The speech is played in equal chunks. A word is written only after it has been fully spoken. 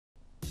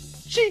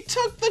She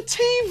took the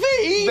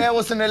TV! There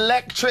was an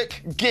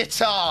electric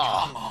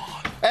guitar. Come on.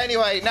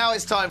 Anyway, now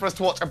it's time for us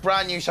to watch a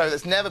brand new show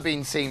that's never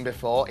been seen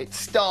before. It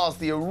stars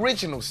the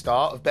original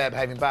star of Bear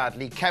Behaving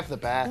Badly, Kev the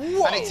Bear,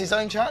 Whoa. and it's his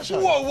own chat show.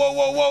 Whoa, whoa,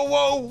 whoa, whoa,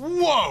 whoa,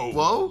 whoa!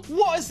 Whoa?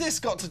 What has this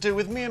got to do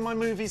with me and my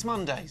movies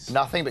Mondays?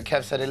 Nothing, but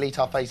Kev said he'll eat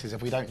our faces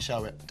if we don't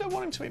show it. Don't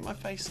want him to eat my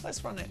face.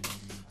 Let's run it.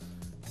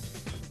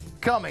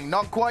 Coming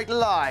not quite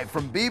live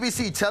from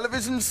BBC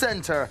Television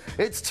Centre,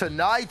 it's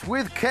Tonight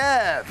with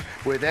Kev,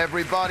 with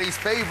everybody's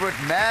favourite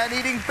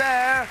man-eating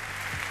bear,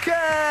 Kev!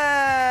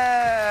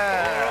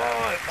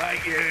 All right,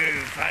 thank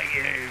you, thank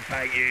you,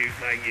 thank you,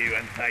 thank you,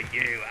 and thank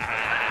you.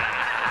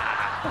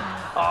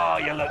 Oh,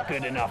 you look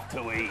good enough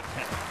to eat.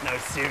 No,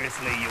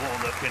 seriously, you all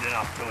look good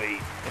enough to eat.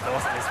 If there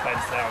wasn't this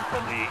fence there, I'd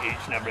probably eat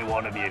each and every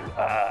one of you.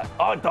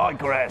 I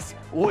digress.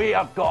 We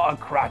have got a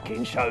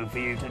cracking show for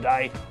you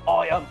today.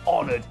 I am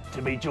honoured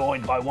to be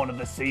joined by one of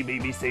the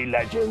CBBC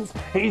legends.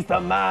 He's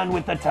the man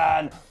with the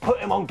tan. Put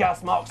him on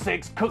gas mark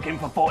 6, cook him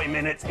for 40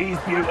 minutes. He's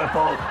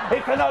beautiful.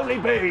 It can only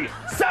be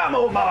Sam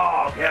or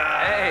Mark.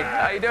 Yeah. Hey,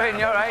 how you doing?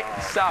 You all right?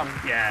 Sam?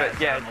 Yeah,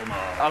 But, yeah. Sam or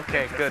Mark.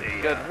 Okay, good,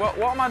 good. What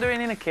am I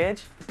doing in a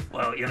cage?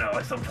 Well, you know,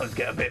 I sometimes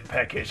get a bit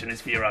peckish, and it's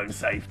for your own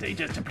safety,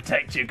 just to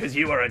protect you, because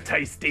you are a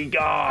tasty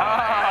guy.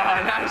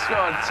 Oh, nice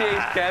one.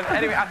 Cheers, Kev.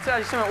 Anyway, I'll tell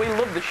you something, we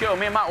love the show.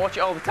 Me and Matt watch it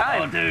all the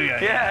time. Oh, do you?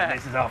 Yeah.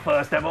 This is our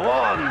first ever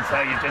one,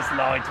 so you just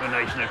lied to a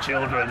nation of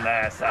children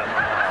there, Sam or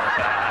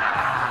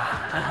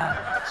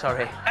Mark.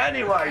 Sorry.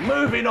 Anyway,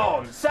 moving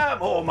on.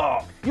 Sam or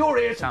Mark, you're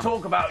here to Sam.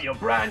 talk about your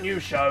brand new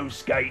show,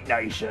 Skate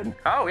Nation.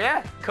 Oh,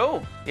 yeah,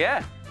 cool.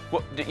 Yeah.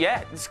 What?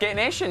 Yeah, Skate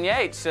Nation, yeah,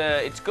 it's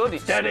good.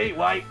 It's Steady,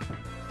 wait.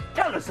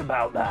 Tell us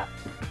about that.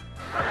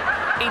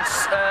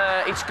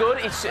 It's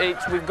good.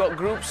 We've got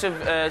groups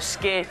of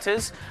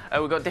skaters.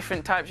 We've got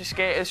different types of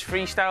skaters,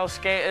 freestyle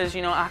skaters,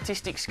 you know,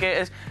 artistic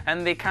skaters,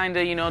 and they kind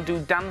of, you know, do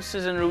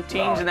dances and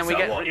routines, Right, and then we so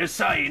get. what you're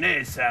saying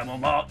is, Sam or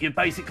Mark, you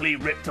basically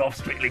ripped off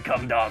Strictly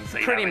Come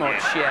Dancing. Pretty haven't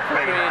much, you? yeah.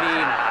 Pretty much,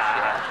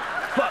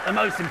 yeah. But the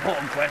most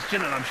important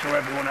question, and I'm sure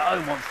everyone at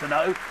home wants to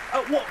know,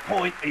 at what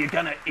point are you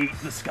going to eat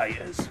the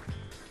skaters?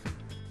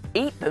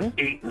 Eat them?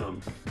 Eat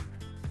them.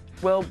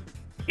 Well,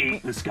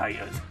 Eat the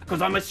skaters.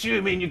 Because I'm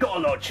assuming you've got a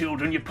lot of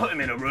children, you put them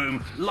in a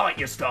room, like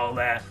your style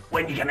there,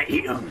 when you're going to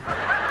eat them?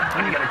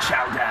 When you're going to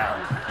chow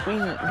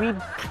down? we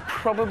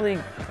probably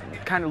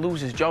kind of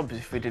lose his jobs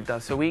if we did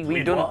that, so we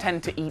We'd don't what?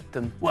 tend to eat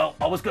them. Well,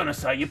 I was going to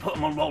say, you put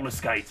them on roller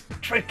skates.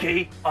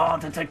 Tricky,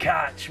 harder to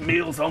catch,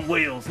 meals on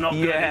wheels, not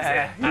good, is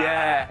it?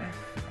 Yeah.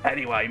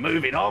 Anyway,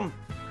 moving on.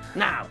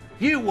 Now,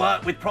 you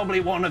work with probably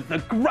one of the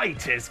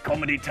greatest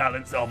comedy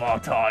talents of our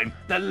time,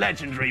 the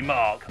legendary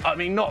Mark. I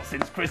mean, not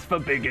since Christopher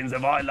Biggins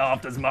have I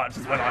laughed as much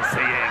as when I see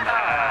him.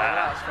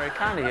 That's very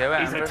kind of you.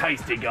 He's a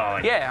tasty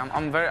guy. Yeah,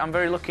 I'm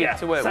very lucky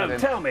to work with him.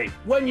 So tell me,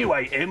 when you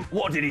ate him,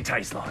 what did he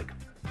taste like?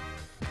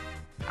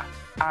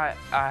 I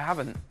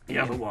haven't. You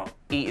haven't what?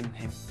 Eaten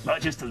him.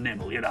 Like just a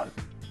nibble, you know.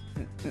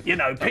 You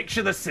know,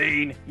 picture the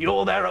scene.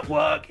 You're there at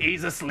work.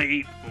 He's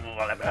asleep. Just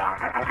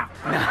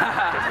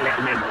a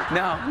little nibble.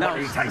 No. What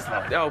did he taste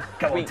like? No,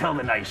 Go on, tell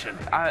the nation.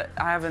 I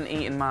haven't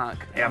eaten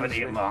Mark. You haven't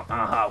honestly. eaten Mark.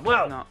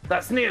 Well, No.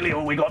 that's nearly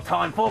all we got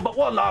time for. But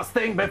one last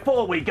thing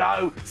before we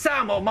go.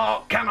 Sam or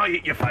Mark, can I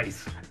eat your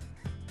face?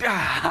 Come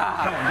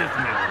on, just a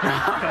nibble.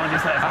 Come on,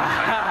 just let us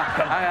have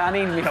Come on. I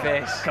need my Come on,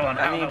 face. come on,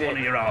 I out need of it. one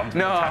of your arms.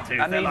 No, tattoos.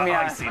 I They're need like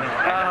my icy. No,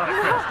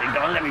 Go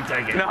on, let me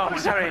take it. No, Come on,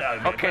 sorry. put it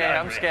over, Okay, put it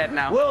I'm over scared it.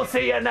 now. We'll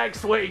see you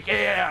next week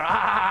here.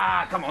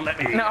 Come on, let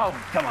me. No.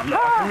 Come on,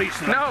 look, I can reach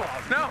the No.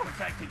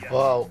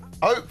 Well,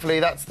 hopefully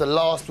that's the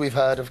last we've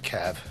heard of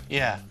Kev.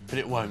 Yeah, but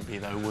it won't be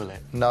though, will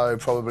it? No,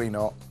 probably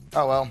not.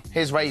 Oh well,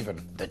 here's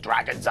Raven, the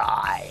Dragon's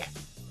Eye.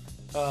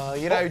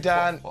 You know,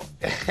 Dan,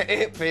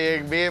 it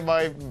being me and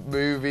my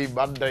movie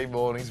Monday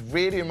mornings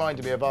really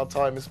reminded me of our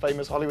time as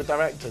famous Hollywood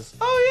directors.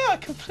 Oh yeah, I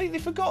completely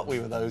forgot we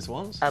were those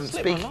ones.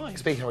 Slipped my mind.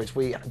 Speaking of which,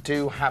 we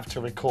do have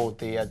to record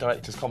the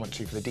director's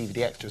commentary for the DVD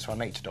extras for our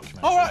nature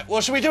documentary. All right, well,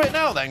 should we do it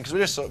now then? Because we're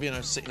just sort of, you know,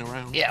 sitting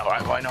around. Yeah, all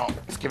right, why not?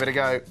 Let's give it a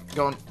go.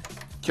 Go on,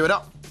 cue it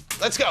up.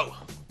 Let's go.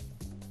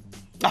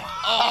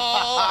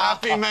 Oh,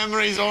 happy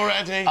memories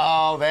already.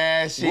 Oh,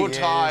 there she Good is.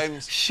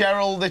 times.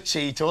 Cheryl the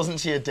cheetah, wasn't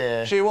she a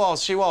dear? She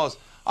was.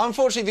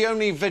 Unfortunately, the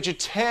only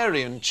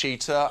vegetarian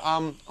cheetah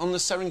on the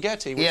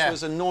Serengeti, which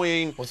was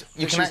annoying.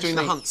 You she was doing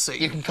the hunt scene.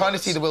 You can kind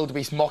of see the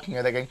wildebeest mocking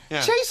her. They're going,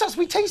 Yeah. chase us,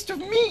 we taste of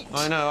meat.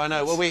 I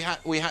know. Well, we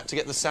had to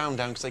get the sound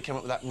down because they came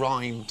up with that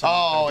rhyme.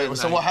 How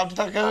did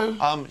that go?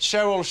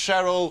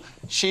 Cheryl,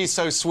 she's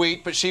so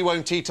sweet, but she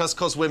won't eat us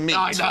because we're meat.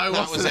 I know,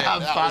 that was it.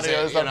 That was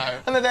it, you know.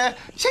 And they're there,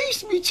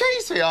 chase me.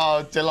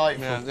 Oh,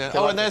 delightful. Yeah.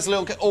 Oh, and there's a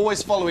little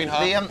always following her.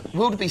 The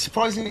wildebeest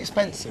surprisingly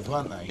expensive,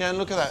 weren't they? Yeah, and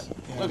look at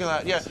that. Look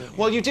at that, yeah.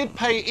 Well, you did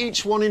pay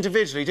each one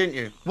individually, didn't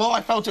you? Well,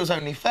 I felt it was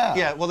only fair.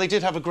 Yeah, well, they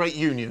did have a great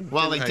union.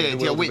 Well, they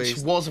did, yeah, which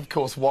was, of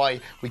course, why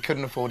we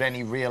couldn't afford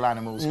any real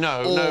animals.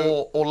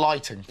 Or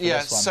lighting for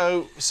this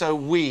one. So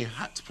we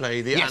had to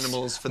play the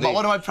animals for the But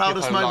one of my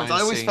proudest moments,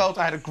 I always scene. felt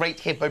I had a great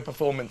hippo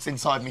performance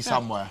inside me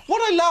somewhere.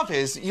 What I love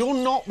is you're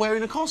not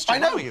wearing a costume, I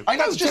know, are you? I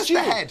know, That's just you.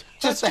 the head.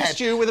 That's just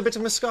you with a bit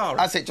of mascara.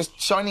 That's it, just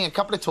shining a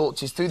couple of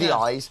torches through the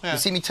eyes. You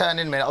see me turn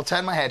in a minute, I'll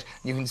turn my head,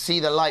 you can see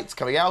the lights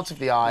coming out of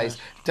the eyes.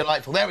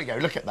 Delightful. There we go,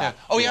 look at that.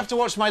 Oh, you have to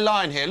watch my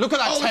line here. Look at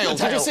that tail.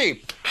 Did you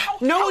see?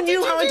 No one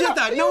knew how I did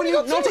that. No one knew.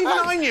 Not even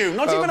I knew.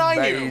 Not even I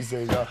knew.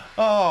 Amazing.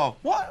 Oh,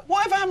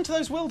 whatever happened to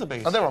those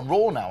wildebeest? Oh, they're on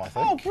Raw now, I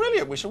think. Oh,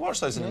 brilliant. We should watch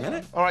those in a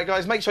minute. All right,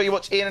 guys, make sure you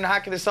watch Ian and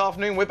Hacker this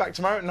afternoon. We're back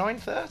tomorrow at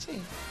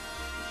 9:30.